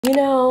You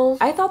know,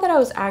 I thought that I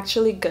was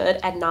actually good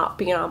at not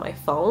being on my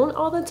phone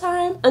all the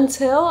time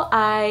until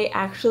I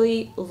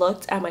actually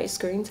looked at my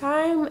screen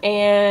time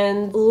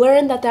and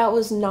learned that that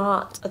was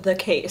not the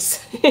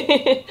case.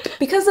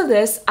 Because of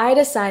this, I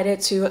decided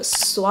to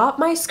swap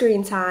my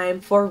screen time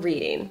for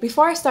reading.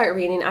 Before I start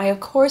reading, I of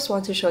course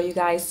want to show you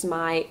guys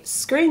my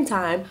screen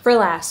time for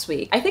last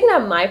week. I think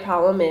that my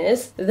problem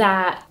is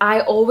that I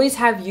always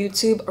have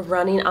YouTube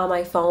running on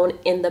my phone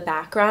in the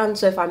background.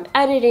 So if I'm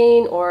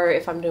editing or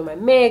if I'm doing my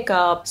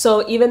makeup,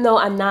 so even though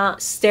I'm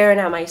not staring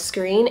at my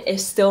screen, it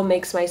still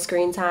makes my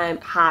screen time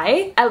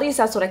high. At least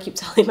that's what I keep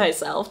telling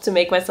myself to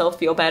make myself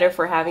feel better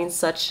for having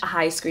such a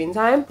high screen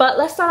time. But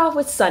let's start off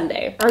with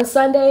Sunday. On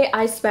Sunday,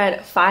 I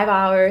spent 5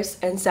 hours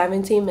and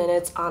 17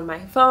 minutes on my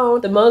phone.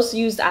 The most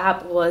used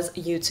app was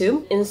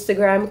YouTube.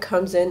 Instagram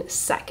comes in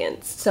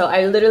second. So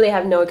I literally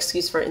have no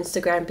excuse for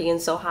Instagram being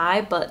so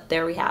high, but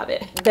there we have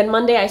it. Then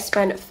Monday, I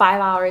spent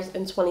 5 hours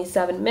and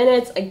 27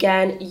 minutes.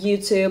 Again,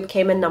 YouTube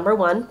came in number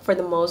 1 for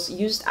the most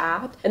used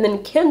app. And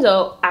then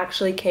Kindle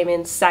actually came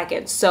in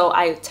second. So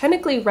I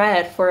technically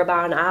read for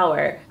about an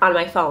hour on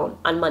my phone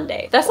on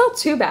Monday. That's not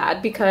too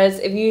bad because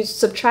if you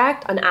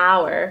subtract an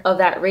hour of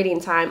that reading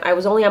time, I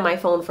was only on my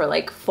phone for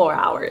like 4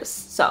 hours.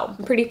 So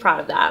I'm pretty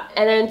proud of that.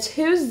 And then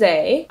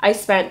Tuesday, I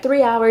spent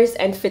 3 hours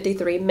and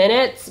 53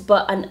 minutes,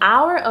 but an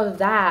hour of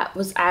that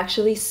was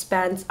actually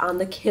spent on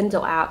the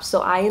Kindle app.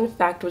 So I in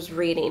fact was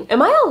reading.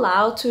 Am I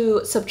allowed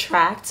to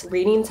subtract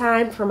reading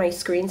time from my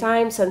screen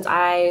time since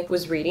I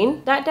was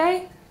reading that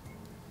day?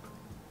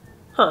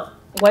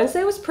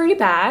 Wednesday was pretty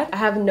bad. I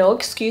have no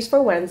excuse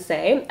for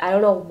Wednesday. I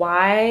don't know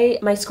why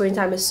my screen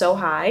time is so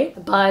high,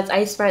 but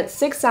I spent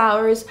 6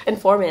 hours and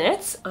 4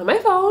 minutes on my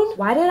phone.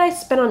 Why did I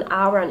spend an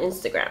hour on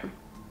Instagram?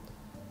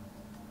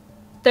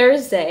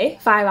 Thursday,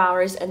 5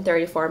 hours and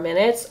 34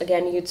 minutes.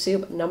 Again,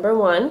 YouTube number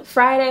 1.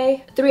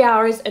 Friday, 3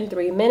 hours and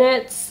 3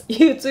 minutes.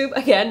 YouTube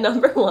again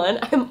number 1.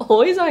 I'm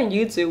always on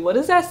YouTube. What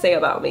does that say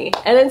about me?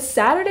 And then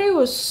Saturday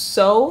was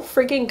so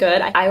freaking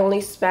good. I only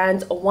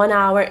spent 1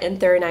 hour and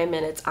 39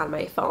 minutes on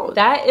my phone.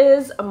 That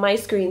is my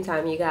screen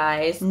time, you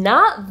guys.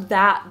 Not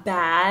that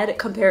bad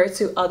compared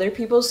to other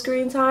people's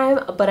screen time,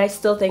 but I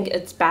still think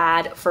it's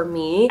bad for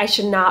me. I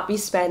should not be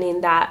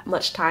spending that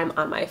much time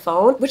on my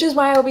phone, which is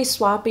why I'll be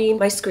swapping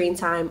my screen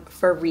time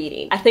for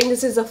reading. I think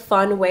this is a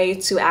fun way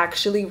to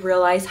actually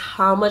realize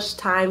how much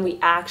time we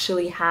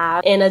actually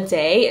have in a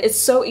day. It's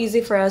so easy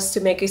for us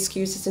to make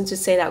excuses and to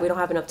say that we don't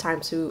have enough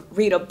time to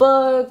read a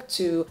book,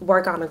 to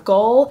work on a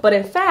goal. But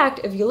in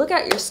fact, if you look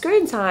at your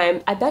screen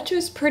time, I bet you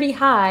it's pretty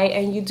high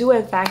and you do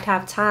in fact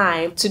have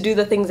time to do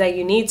the things that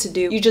you need to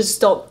do. You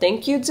just don't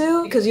think you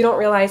do because you don't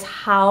realize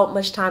how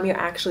much time you're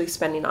actually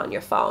spending on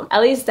your phone.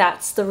 At least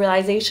that's the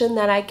realization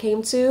that I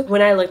came to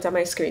when I looked at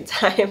my screen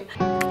time.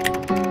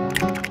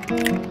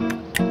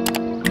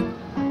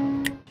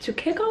 To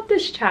kick off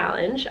this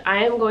challenge,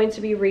 I am going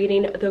to be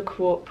reading The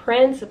Cruel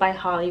Prince by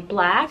Holly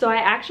Black. So I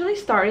actually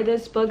started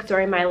this book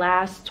during my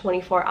last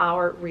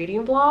 24-hour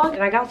reading vlog,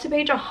 and I got to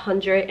page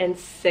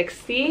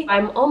 160.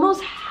 I'm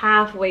almost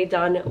halfway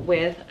done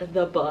with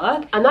the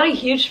book. I'm not a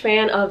huge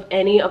fan of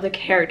any of the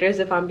characters,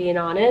 if I'm being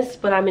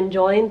honest, but I'm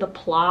enjoying the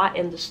plot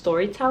and the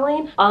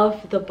storytelling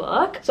of the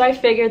book. So I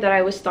figured that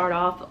I would start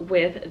off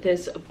with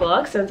this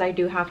book since I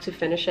do have to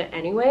finish it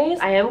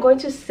anyways. I am going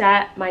to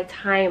set my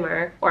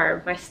timer,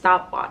 or my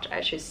stopwatch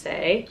I should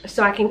say,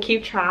 so I can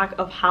keep track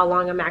of how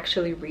long I'm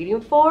actually reading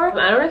for.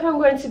 I don't know if I'm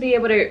going to be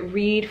able to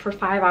read for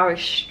 5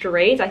 hours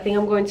straight. I think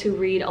I'm going to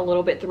read a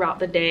little bit throughout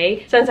the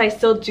day since I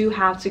still do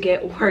have to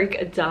get work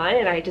done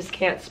and I just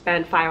can't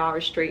spend 5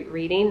 hours straight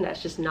reading.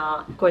 That's just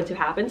not going to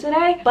happen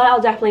today, but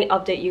I'll definitely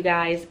update you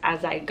guys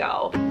as I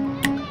go.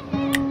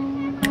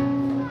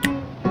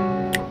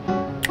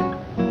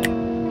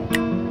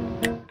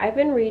 I've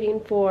been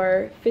reading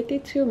for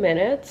 52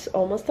 minutes,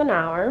 almost an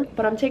hour,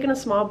 but I'm taking a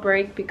small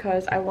break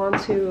because I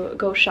want to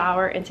go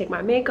shower and take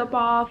my makeup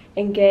off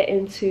and get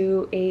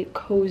into a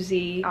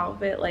cozy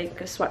outfit,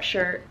 like a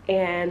sweatshirt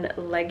and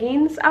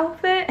leggings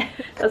outfit.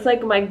 That's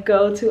like my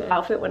go-to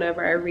outfit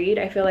whenever I read.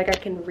 I feel like I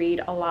can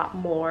read a lot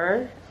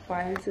more.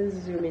 Why is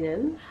this zooming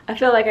in? I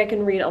feel like I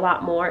can read a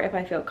lot more if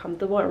I feel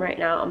comfortable, and right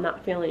now I'm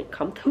not feeling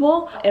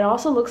comfortable. It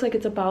also looks like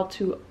it's about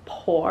to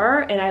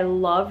pour, and I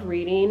love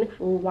reading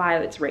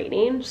while it's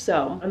raining,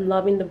 so I'm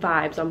loving the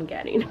vibes I'm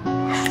getting.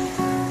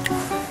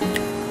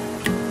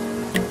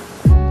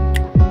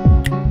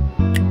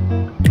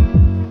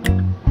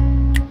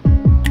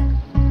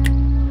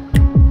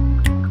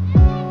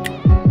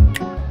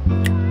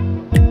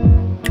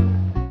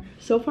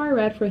 So far I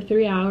read for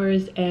 3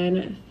 hours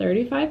and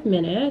 35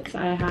 minutes.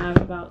 I have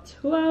about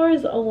 2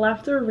 hours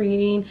left of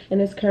reading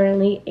and it's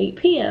currently 8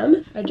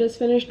 p.m. I just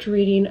finished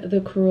reading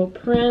The Cruel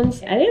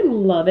Prince. I didn't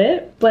love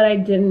it, but I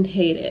didn't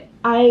hate it.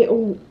 I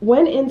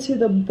went into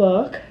the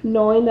book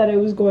knowing that it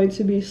was going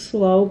to be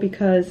slow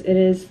because it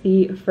is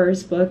the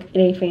first book in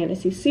a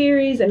fantasy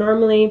series, and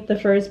normally the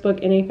first book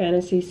in a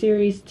fantasy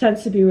series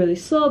tends to be really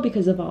slow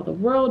because of all the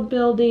world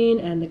building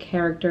and the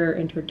character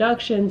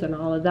introductions and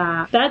all of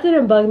that. That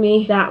didn't bug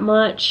me that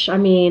much. I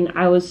mean,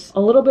 I was a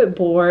little bit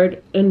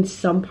bored in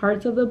some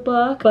parts of the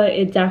book, but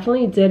it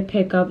definitely did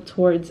pick up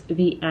towards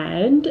the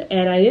end,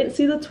 and I didn't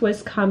see the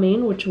twist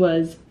coming, which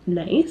was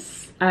nice.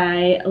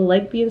 I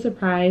like being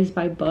surprised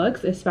by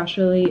books,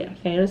 especially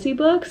fantasy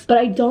books, but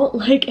I don't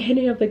like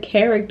any of the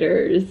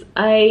characters.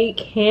 I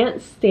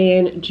can't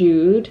stand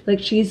Jude. Like,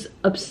 she's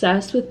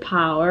obsessed with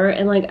power,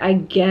 and like, I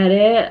get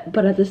it,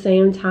 but at the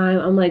same time,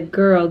 I'm like,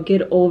 girl,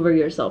 get over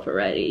yourself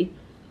already.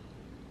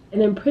 And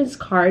then Prince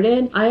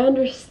Carden, I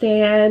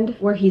understand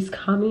where he's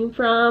coming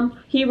from.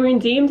 He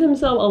redeemed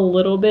himself a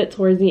little bit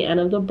towards the end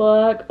of the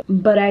book,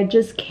 but I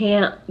just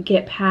can't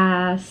get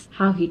past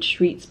how he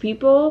treats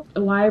people.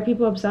 Why are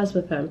people obsessed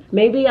with him?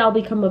 Maybe I'll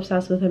become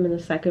obsessed with him in the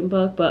second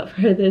book, but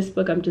for this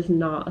book, I'm just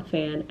not a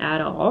fan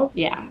at all.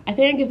 Yeah, I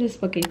think I give this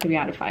book a 3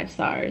 out of 5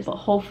 stars, but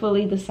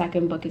hopefully the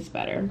second book is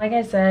better. Like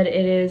I said,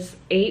 it is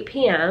 8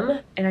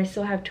 p.m. and I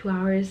still have 2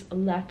 hours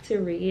left to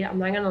read. I'm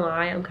not gonna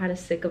lie, I'm kind of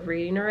sick of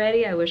reading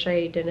already. I wish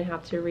I didn't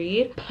have to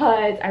read,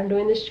 but I'm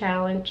doing this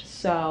challenge,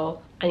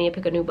 so I need to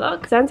pick a new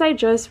book. Since I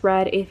just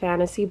read a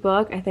fantasy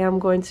book, I think I'm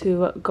going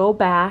to go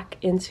back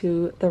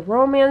into the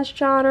romance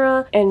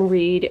genre and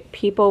read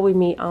People We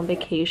Meet on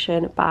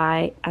Vacation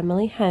by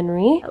Emily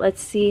Henry.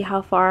 Let's see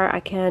how far I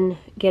can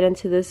get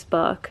into this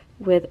book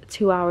with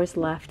 2 hours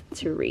left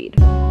to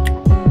read.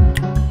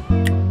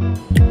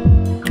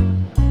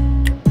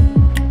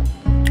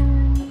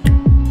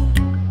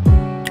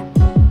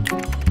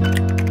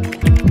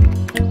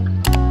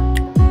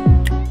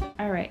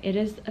 It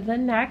is the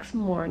next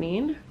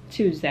morning,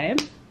 Tuesday.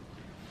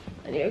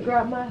 I need to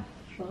grab my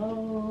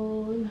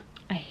phone.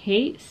 I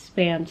hate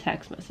spam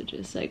text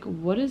messages. Like,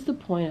 what is the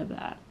point of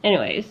that?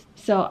 Anyways,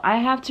 so I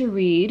have to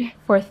read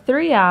for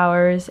 3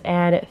 hours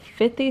and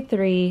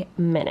 53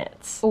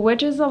 minutes,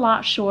 which is a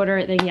lot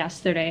shorter than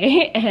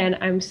yesterday, and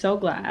I'm so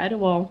glad.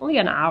 Well, only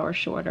an hour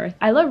shorter.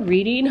 I love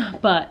reading,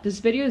 but this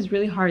video is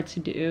really hard to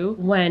do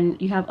when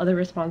you have other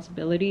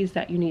responsibilities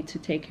that you need to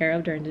take care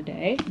of during the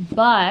day.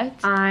 But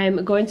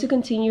I'm going to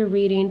continue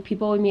reading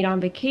People We Meet on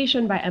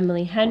Vacation by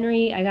Emily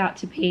Henry. I got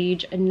to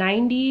page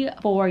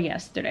 94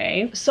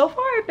 yesterday. So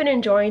far, I've been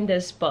enjoying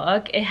this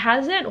book. It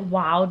hasn't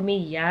wowed me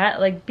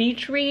yet. Like,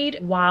 Beach Read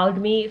wowed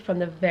me from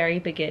the very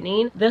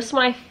beginning. This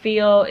one I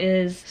feel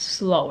is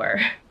slower.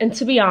 And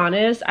to be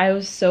honest, I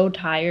was so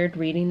tired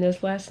reading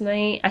this last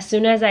night. As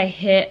soon as I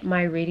hit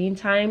my reading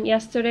time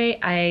yesterday,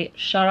 I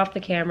shut off the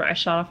camera, I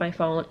shut off my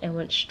phone, and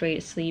went straight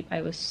to sleep.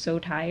 I was so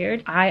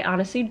tired. I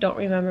honestly don't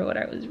remember what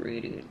I was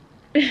reading.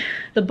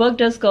 The book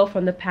does go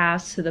from the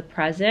past to the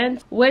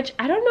present, which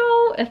I don't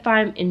know if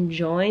I'm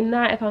enjoying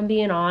that, if I'm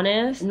being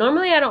honest.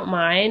 Normally I don't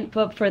mind,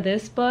 but for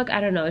this book, I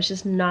don't know, it's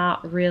just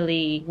not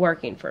really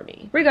working for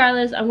me.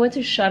 Regardless, I'm going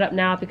to shut up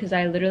now because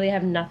I literally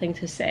have nothing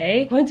to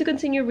say. I'm going to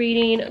continue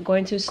reading, I'm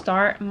going to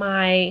start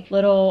my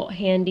little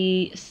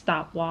handy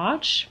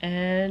stopwatch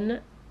and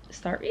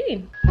start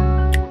reading.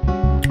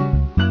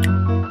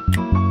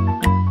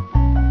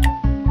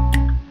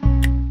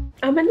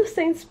 I'm in the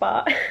same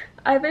spot.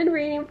 I've been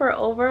reading for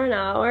over an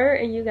hour,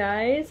 and you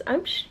guys,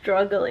 I'm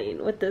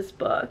struggling with this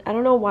book. I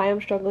don't know why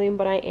I'm struggling,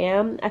 but I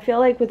am. I feel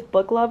like with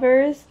Book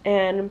Lovers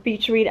and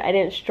Beach Read, I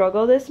didn't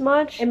struggle this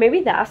much. And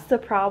maybe that's the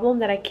problem,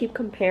 that I keep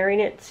comparing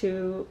it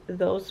to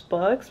those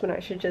books when I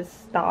should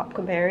just stop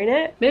comparing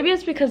it. Maybe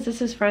it's because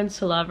this is Friends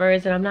to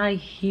Lovers, and I'm not a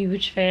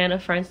huge fan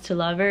of Friends to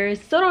Lovers.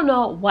 Still don't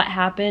know what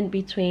happened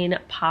between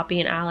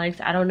Poppy and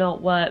Alex. I don't know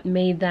what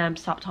made them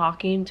stop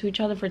talking to each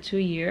other for 2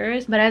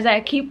 years. But as I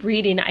keep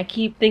reading, I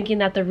keep thinking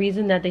that the reason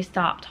that they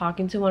stop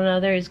talking to one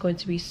another is going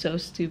to be so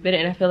stupid,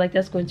 and I feel like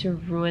that's going to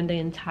ruin the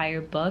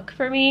entire book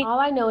for me. All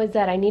I know is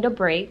that I need a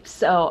break,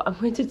 so I'm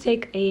going to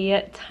take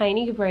a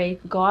tiny break,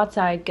 go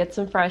outside, get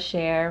some fresh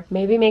air,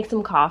 maybe make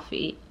some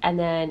coffee, and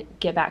then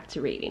get back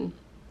to reading.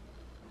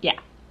 Yeah,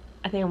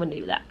 I think I'm gonna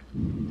do that.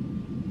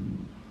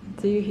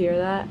 Do you hear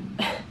that?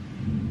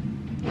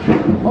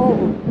 Oh,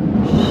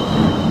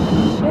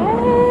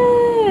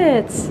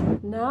 shit!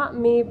 Not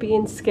me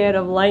being scared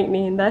of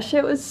lightning. That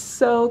shit was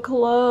so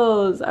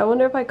close. I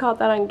wonder if I caught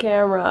that on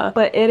camera.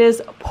 But it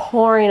is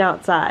pouring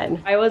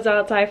outside. I was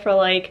outside for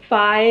like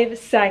 5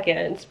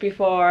 seconds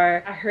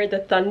before I heard the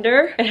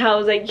thunder. And I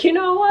was like, you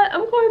know what?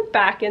 I'm going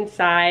back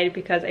inside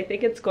because I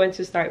think it's going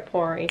to start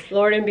pouring.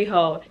 Lord and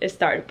behold, it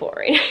started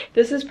pouring.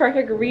 This is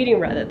perfect reading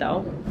weather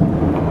though.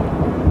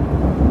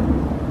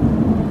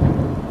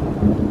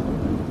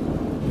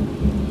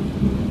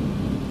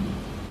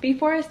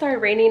 Before I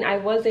start rating, I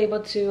was able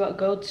to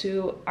go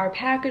to our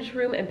package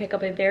room and pick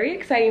up a very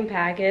exciting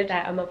package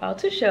that I'm about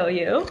to show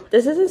you.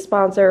 This isn't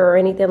sponsored or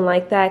anything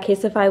like that.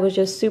 Casetify was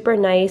just super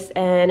nice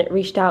and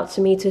reached out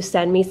to me to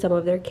send me some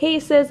of their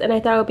cases, and I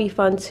thought it would be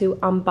fun to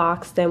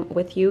unbox them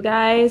with you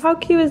guys. How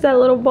cute is that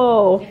little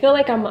bowl? I feel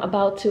like I'm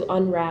about to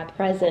unwrap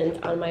presents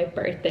on my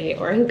birthday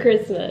or on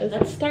Christmas.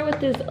 Let's start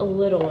with this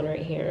little one right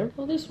here.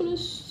 Oh, this one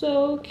is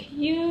so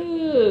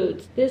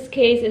cute. This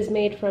case is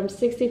made from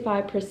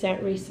 65%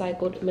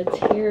 recycled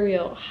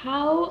material.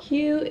 How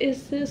cute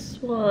is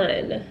this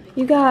one?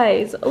 You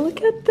guys,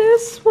 look at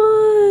this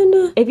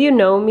one. If you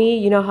know me,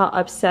 you know how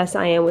obsessed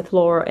I am with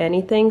floor or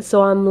anything,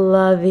 so I'm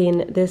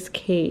loving this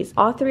case.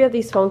 All three of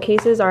these phone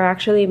cases are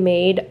actually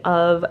made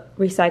of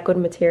recycled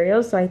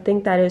materials, so I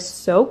think that is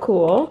so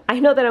cool. I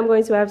know that I'm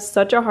going to have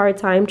such a hard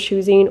time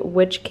choosing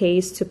which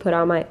case to put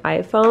on my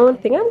iPhone.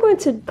 I think I'm going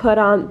to put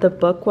on the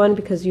book one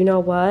because you know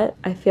what?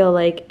 I feel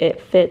like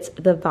it fits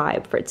the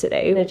vibe for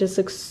today. It just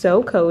looks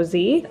so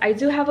cozy. I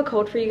do have a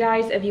code for you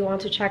guys if you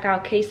want to check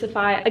out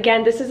Casetify.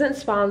 Again, this isn't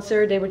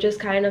sponsored. They were just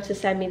kind enough to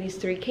send me these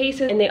 3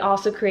 cases, and they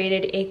also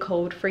created a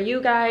code for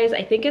you guys.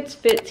 I think it's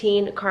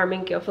 15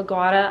 Carmen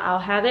Gilfagata. I'll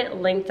have it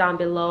linked down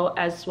below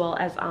as well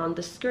as on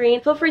the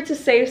screen. Feel free to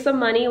save some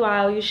money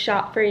while you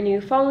shop for a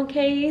new phone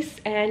case.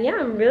 And yeah,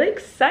 I'm really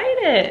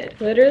excited.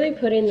 Literally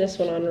putting this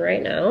one on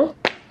right now.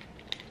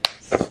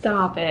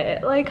 Stop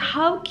it. Like,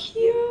 how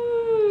cute.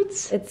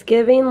 It's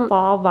giving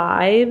fall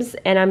vibes,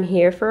 and I'm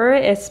here for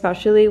it,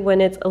 especially when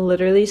it's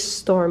literally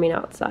storming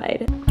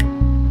outside.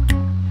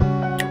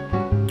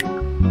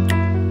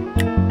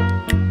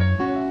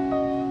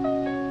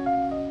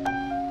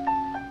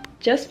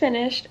 Just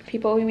finished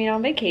People We Meet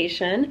on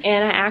Vacation,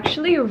 and I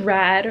actually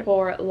read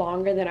for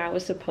longer than I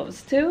was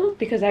supposed to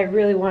because I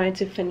really wanted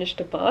to finish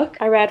the book.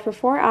 I read for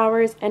 4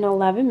 hours and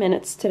 11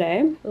 minutes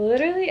today.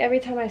 Literally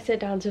every time I sit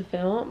down to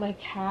film, my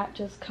cat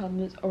just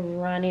comes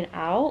running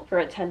out for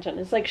attention.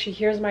 It's like she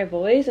hears my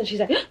voice and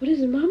she's like, what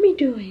is mommy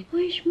doing?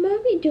 What is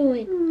mommy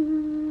doing?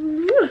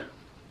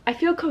 I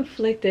feel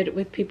conflicted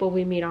with People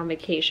We Meet on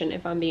Vacation,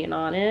 if I'm being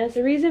honest.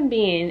 The reason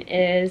being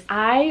is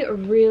I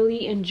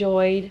really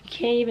enjoyed, you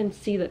can't even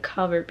see the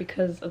cover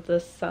because of the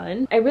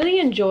sun. I really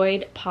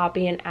enjoyed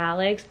Poppy and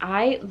Alex.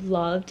 I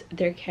loved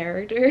their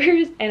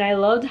characters and I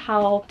loved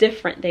how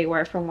different they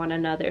were from one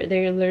another.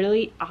 They're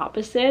literally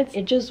opposites.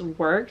 It just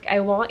worked. I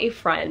want a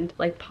friend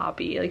like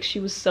Poppy. Like, she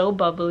was so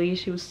bubbly.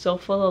 She was so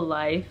full of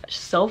life.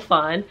 So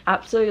fun.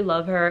 Absolutely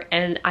love her.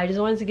 And I just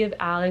wanted to give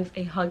Alex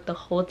a hug the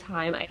whole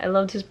time. I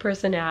loved his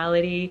personality.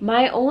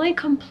 My only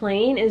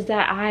complaint is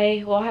that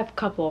I have a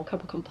couple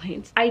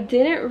complaints. I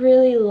didn't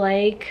really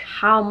like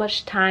how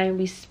much time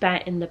we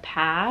spent in the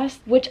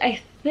past, which I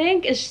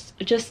think is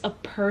just a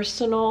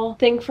personal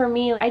thing for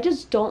me. I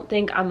just don't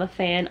think I'm a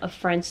fan of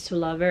friends to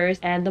lovers,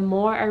 and the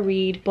more I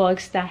read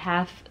books that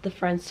have the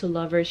friends to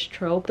lovers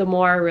trope, the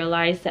more I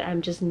realize that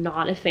I'm just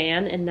not a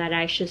fan and that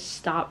I should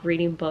stop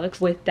reading books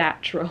with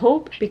that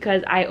trope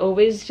because I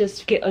always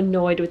just get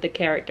annoyed with the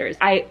characters.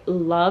 I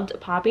loved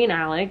Poppy and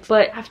Alex,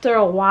 but after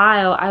a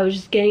while I was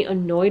just getting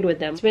annoyed with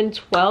them. It's been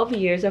 12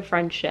 years of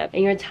friendship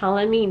and you're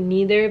telling me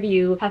neither of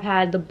you have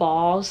had the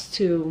balls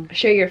to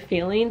share your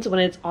feelings when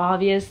it's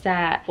obvious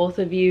that both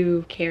of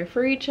you care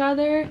for each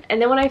other.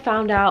 And then when I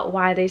found out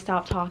why they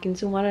stopped talking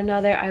to one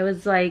another, I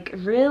was like,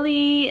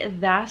 really?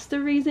 That's the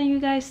reason you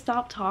guys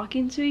stopped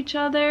talking to each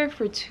other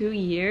for 2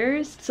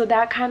 years? So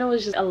that kind of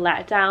was just a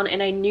letdown,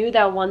 and I knew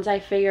that once I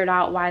figured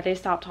out why they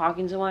stopped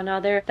talking to one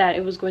another, that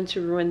it was going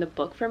to ruin the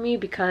book for me,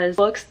 because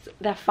books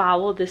that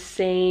follow the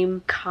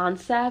same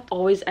concept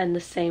always end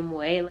the same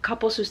way. Like,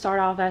 couples who start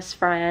off as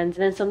friends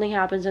and then something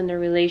happens in their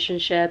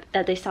relationship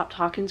that they stop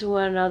talking to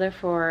one another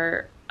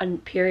for a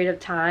period of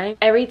time.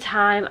 Every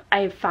time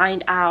I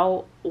find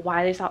out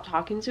why they stopped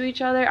talking to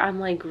each other, I'm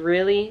like,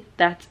 really?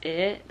 That's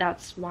it?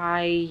 That's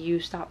why you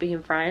stopped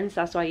being friends?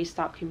 That's why you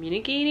stopped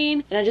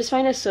communicating? And I just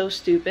find it so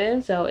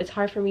stupid. So it's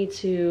hard for me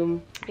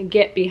to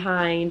get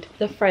behind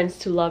the friends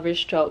to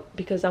lovers trope,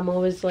 because I'm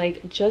always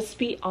like, just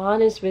be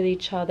honest with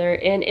each other.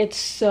 And it's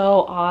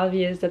so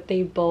obvious that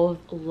they both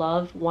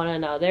love one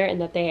another and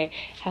that they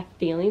have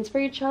feelings for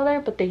each other,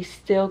 but they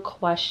still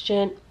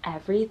question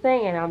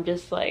everything. And I'm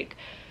just like,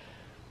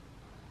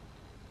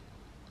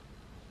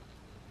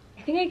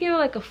 I think I give it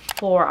like a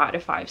 4 out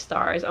of 5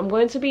 stars. I'm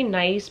going to be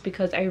nice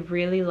because I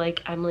really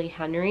like Emily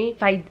Henry.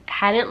 If I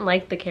hadn't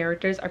liked the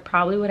characters, I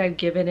probably would have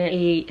given it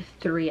a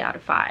 3 out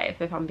of 5,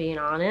 if I'm being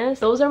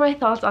honest. Those are my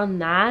thoughts on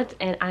that,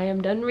 and I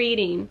am done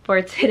reading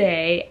for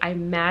today. I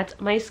met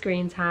my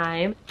screen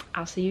time.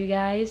 I'll see you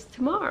guys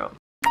tomorrow.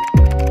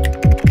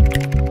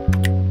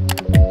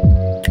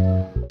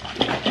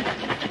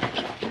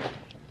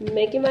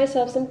 Making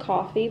myself some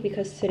coffee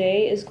because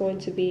today is going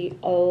to be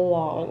a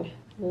long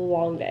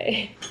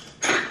day.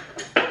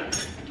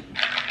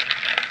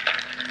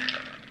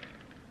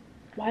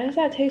 Why does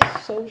that taste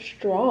so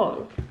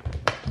strong?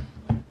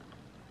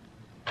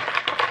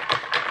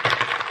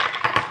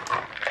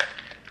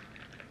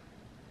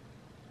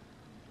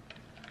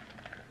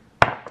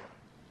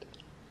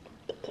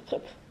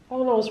 I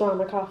don't know what's wrong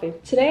with my coffee.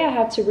 Today I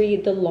have to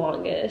read the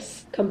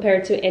longest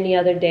compared to any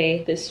other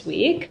day this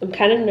week. I'm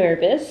kind of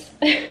nervous,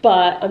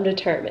 but I'm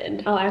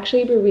determined. I'll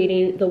actually be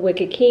reading The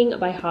Wicked King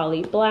by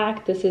Holly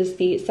Black. This is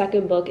the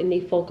second book in the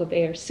Folk of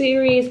Air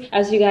series.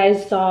 As you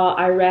guys saw,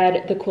 I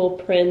read The Cruel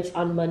Prince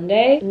on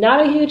Monday.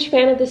 Not a huge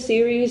fan of the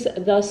series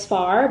thus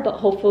far, but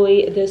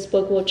hopefully this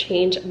book will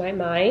change my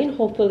mind.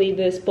 Hopefully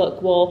this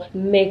book will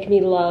make me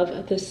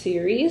love the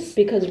series,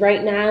 because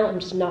right now I'm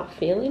just not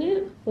feeling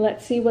it.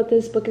 Let's see what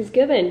this book is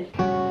given.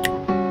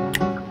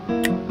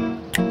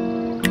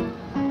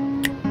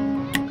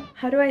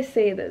 How do I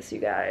say this, you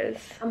guys?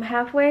 I'm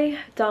halfway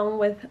done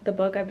with the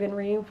book. I've been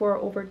reading for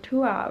over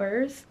 2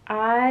 hours.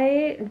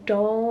 I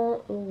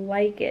don't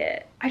like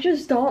it. I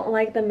just don't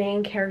like the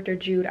main character,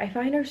 Jude. I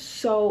find her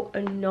so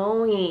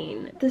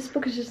annoying. This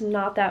book is just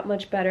not that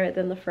much better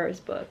than the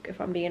first book, if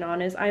I'm being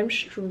honest. I'm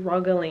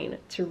struggling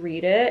to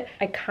read it.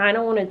 I kind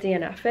of want to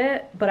DNF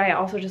it, but I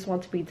also just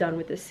want to be done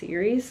with this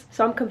series.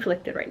 So I'm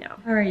conflicted right now.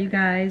 All right, you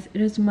guys,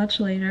 it is much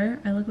later.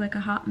 I look like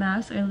a hot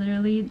mess. I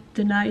literally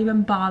did not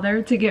even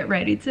bother to get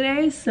ready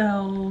today,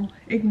 so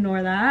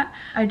ignore that.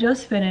 I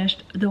just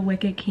finished The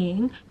Wicked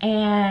King,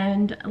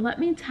 and let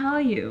me tell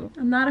you,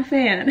 I'm not a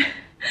fan.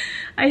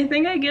 I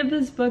think I give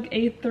this book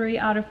a 3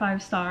 out of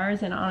 5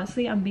 stars, and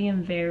honestly, I'm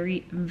being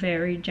very,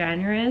 very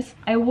generous.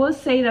 I will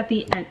say that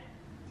the end...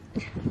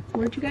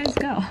 Where'd you guys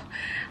go?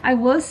 I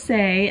will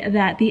say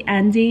that the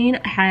ending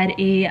had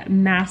a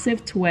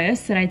massive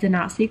twist that I did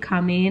not see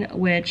coming,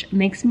 which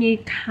makes me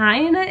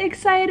kind of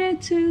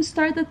excited to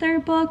start the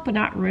third book, but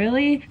not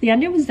really. The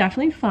ending was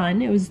definitely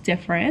fun. It was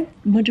different.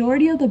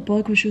 Majority of the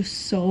book was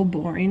just so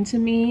boring to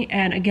me,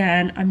 and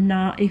again, I'm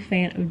not a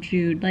fan of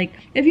Jude. Like,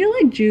 if you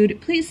like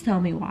Jude, please tell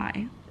me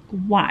why.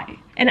 Why?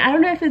 And I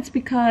don't know if it's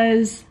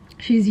because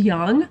she's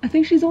young. I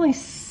think she's only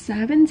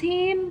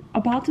 17,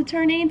 about to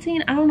turn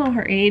 18. I don't know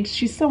her age.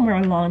 She's somewhere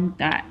along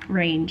that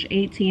range,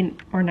 18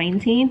 or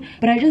 19.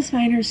 But I just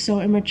find her so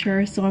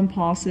immature, so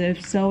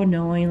impulsive, so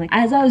annoying. Like,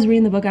 as I was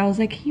reading the book, I was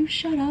like, can you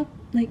shut up?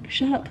 Like,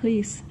 shut up,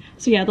 please.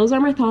 So yeah, those are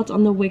my thoughts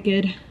on The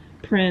Wicked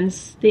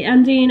Prince. The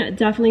ending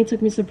definitely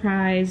took me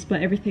surprised,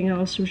 but everything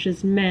else was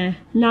just meh.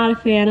 Not a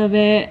fan of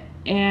it,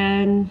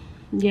 and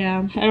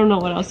yeah, I don't know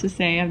what else to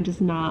say. I'm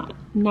just not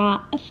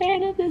a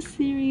fan of this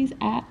series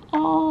at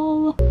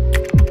all.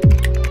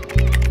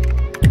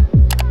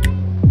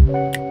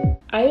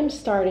 I am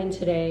starting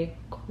today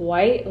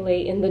quite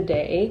late in the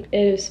day. It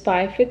is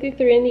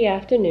 5:53 in the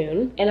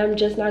afternoon, and I'm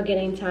just not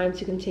getting time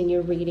to continue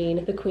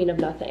reading The Queen of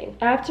Nothing.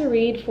 I have to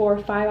read for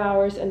 5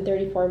 hours and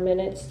 34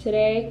 minutes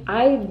today.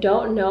 I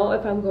don't know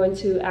if I'm going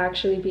to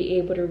actually be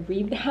able to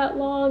read that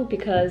long,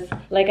 because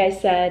like I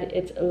said,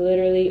 it's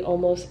literally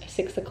almost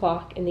 6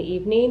 o'clock in the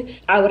evening.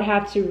 I would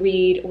have to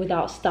read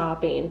without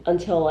stopping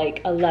until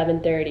like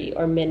 11:30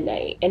 or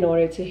midnight in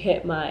order to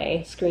hit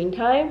my screen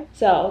time.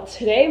 So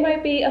today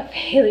might be a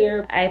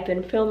failure. I've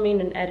been filming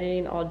and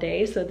editing all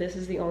day, so this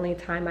is the only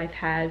time I've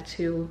had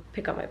to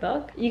pick up my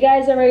book. You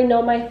guys already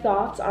know my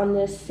thoughts on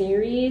this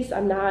series.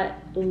 I'm not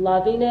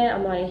loving it.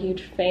 I'm not a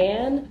huge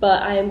fan,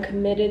 but I am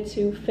committed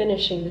to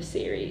finishing the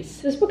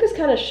series. This book is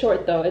kind of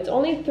short though. It's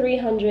only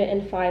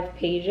 305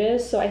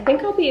 pages, so I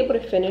think I'll be able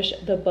to finish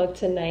the book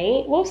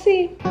tonight. We'll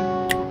see.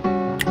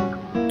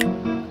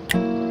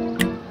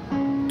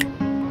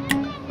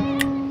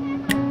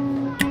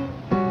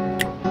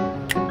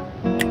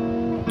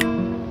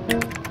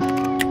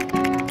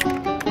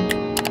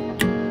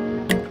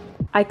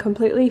 I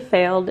completely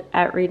failed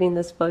at reading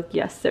this book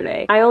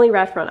yesterday. I only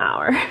read for an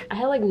hour. I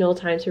had like no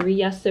time to read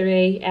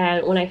yesterday,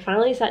 and when I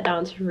finally sat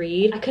down to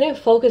read, I couldn't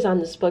focus on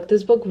this book.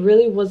 This book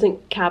really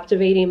wasn't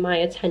captivating my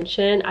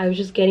attention. I was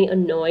just getting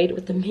annoyed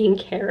with the main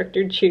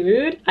character,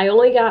 Jude. I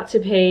only got to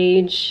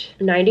page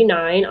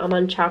 99. I'm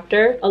on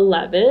chapter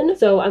 11,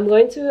 so I'm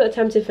going to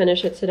attempt to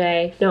finish it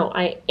today. No,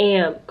 I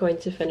am going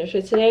to finish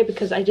it today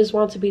because I just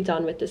want to be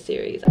done with the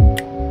series.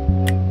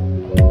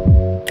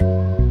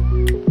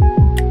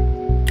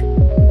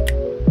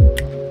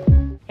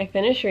 I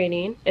finished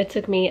reading. It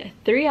took me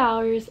 3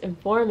 hours and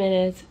 4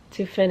 minutes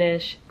to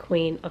finish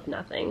Queen of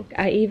Nothing.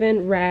 I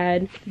even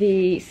read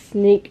the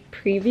sneak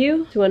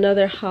preview to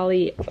another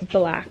Holly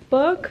Black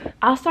book.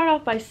 I'll start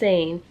off by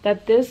saying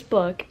that this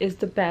book is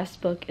the best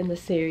book in the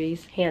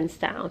series, hands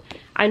down.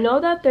 I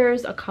know that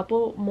there's a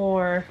couple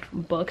more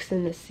books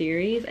in the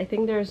series. I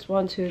think there's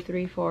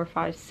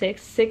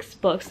 6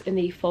 books in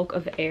the Folk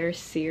of Air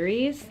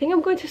series. I think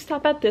I'm going to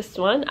stop at this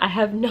one. I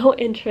have no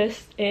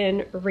interest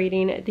in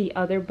reading the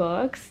other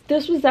books.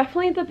 This was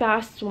definitely the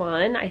best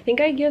one. I think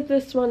I give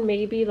this one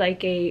maybe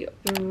like a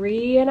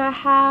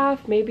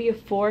 3.5, maybe a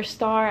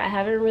 4-star. I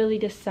haven't really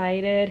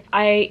decided.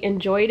 I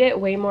enjoyed it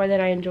way more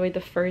than I enjoyed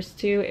the first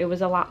two. It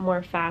was a lot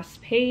more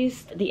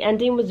fast-paced. The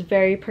ending was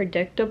very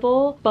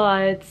predictable,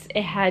 but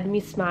it had me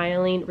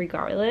smiling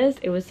regardless.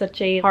 It was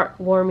such a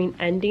heartwarming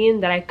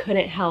ending that I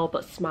couldn't help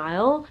but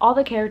smile. All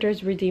the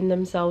characters redeemed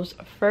themselves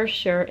for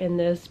sure in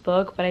this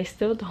book, but I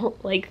still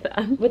don't like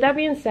them. With that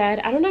being said,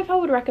 I don't know if I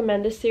would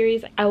recommend this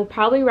series. I would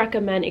probably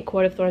recommend A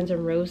Court of Thorns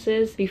and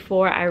Roses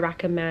before I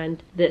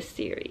recommend this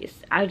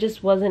series. I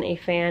just wasn't a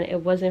fan.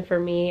 It wasn't for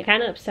me.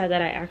 Kind of upset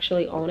that I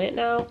actually own it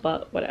now,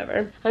 but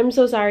whatever. I'm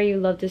so sorry you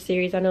love this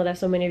series. I know that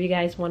so many of you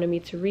guys wanted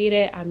me to read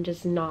it. I'm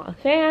just not a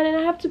fan, and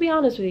I have to be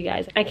honest with you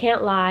guys. I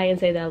can't lie and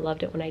say that I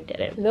loved it when I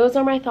didn't. Those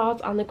are my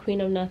thoughts on The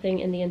Queen of Nothing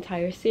in the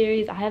entire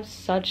series. I have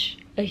such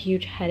a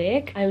huge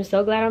headache. I'm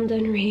so glad I'm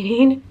done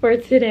reading for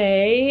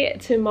today.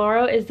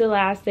 Tomorrow is the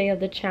last day of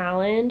the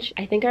challenge.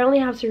 I think I only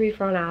have to read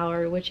for an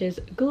hour, which is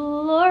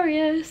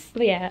glorious.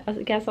 But yeah, I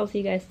guess I'll see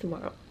you guys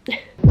tomorrow.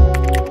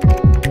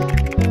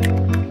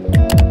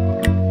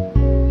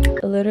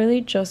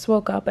 Literally just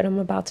woke up and I'm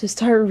about to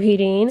start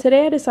reading.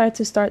 Today I decided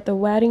to start The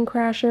Wedding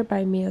Crasher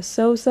by Mia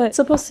Sosa. It's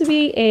supposed to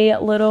be a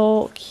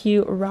little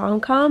cute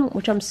rom-com,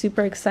 which I'm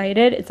super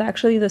excited. It's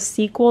actually the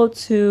sequel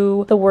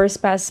to The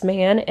Worst Best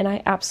Man, and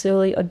I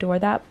absolutely adore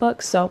that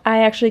book. So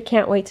I actually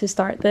can't wait to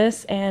start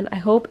this, and I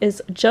hope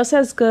it's just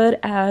as good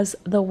as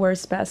The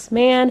Worst Best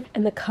Man.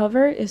 And the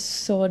cover is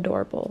so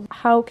adorable.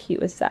 How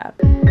cute is that?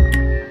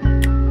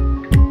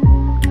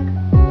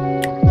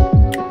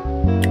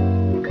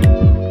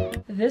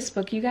 This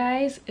book, you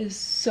guys, is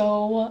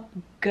so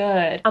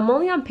good. I'm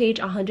only on page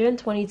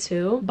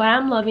 122, but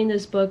I'm loving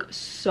this book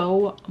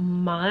so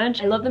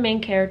much. I love the main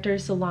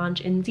characters, Solange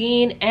and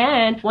Dean,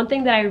 and one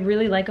thing that I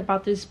really like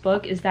about this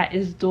book is that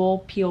it's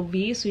dual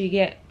POV, so you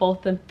get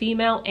both the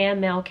female and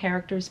male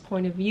characters'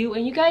 point of view,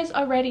 and you guys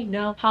already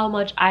know how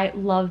much I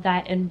love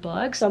that in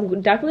books, so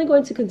I'm definitely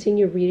going to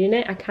continue reading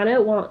it. I kind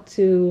of want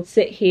to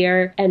sit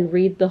here and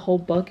read the whole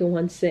book in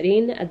one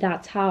sitting.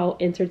 That's how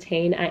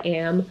entertained I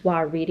am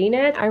while reading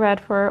it. I read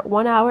for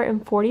 1 hour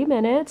and 40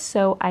 minutes,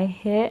 so I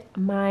hit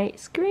my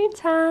screen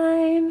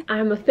time.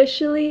 I'm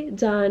officially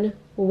done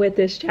with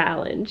this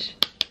challenge.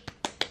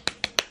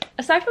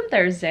 Aside from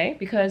Thursday,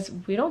 because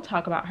we don't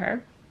talk about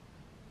her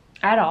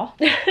at all.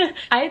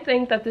 I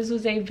think that this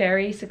was a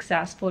very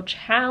successful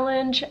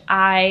challenge.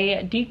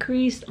 I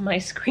decreased my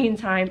screen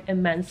time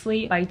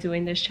immensely by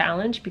doing this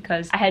challenge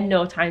because I had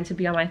no time to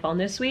be on my phone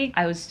this week.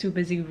 I was too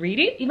busy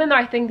reading. Even though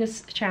I think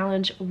this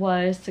challenge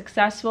was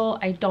successful,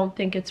 I don't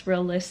think it's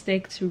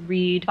realistic to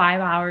read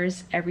 5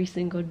 hours every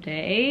single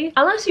day.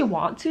 Unless you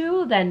want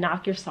to, then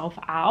knock yourself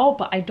out,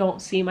 but I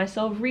don't see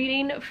myself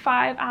reading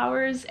 5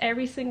 hours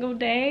every single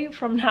day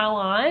from now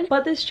on.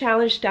 But this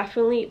challenge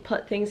definitely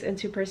put things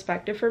into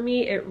perspective for me.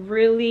 It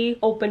really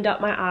opened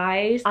up my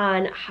eyes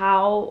on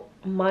how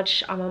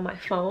much I'm on my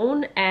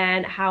phone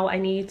and how I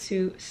need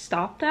to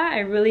stop that. I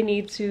really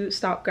need to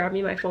stop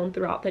grabbing my phone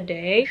throughout the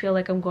day. I feel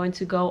like I'm going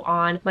to go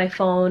on my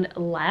phone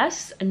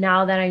less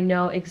now that I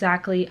know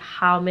exactly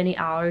how many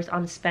hours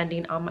I'm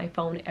spending on my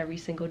phone every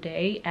single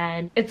day,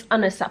 and it's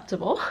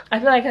unacceptable. I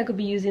feel like I could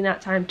be using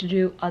that time to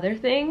do other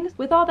things.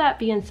 With all that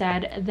being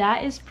said,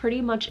 that is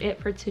pretty much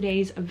it for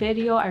today's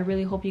video. I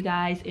really hope you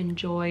guys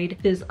enjoyed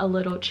this a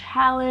little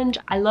challenge.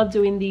 I love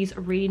doing these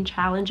reading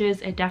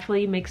challenges. It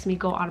definitely makes me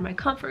go out of my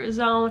comfort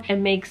zone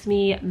and makes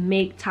me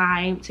make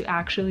time to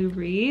actually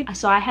read.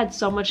 So I had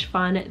so much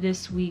fun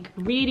this week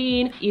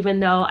reading. Even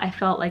though I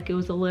felt like it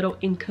was a little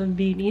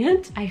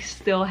inconvenient, I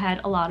still had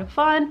a lot of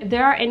fun. If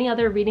there are any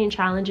other reading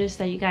challenges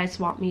that you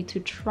guys want me to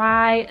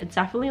try,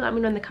 definitely let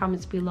me know in the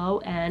comments below,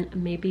 and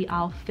maybe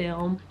I'll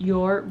film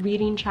your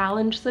reading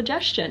challenge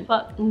suggestion.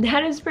 But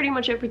that is pretty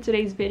much it for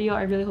today's video.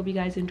 I really hope you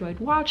guys enjoyed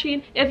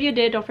watching. If you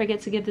did, don't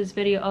forget to give this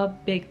video a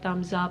big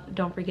thumbs up.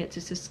 Don't forget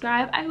to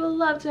subscribe. I would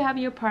love to have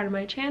you a part of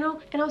my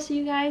channel, and I'll see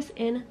you guys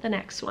in the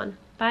next one.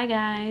 Bye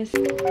guys.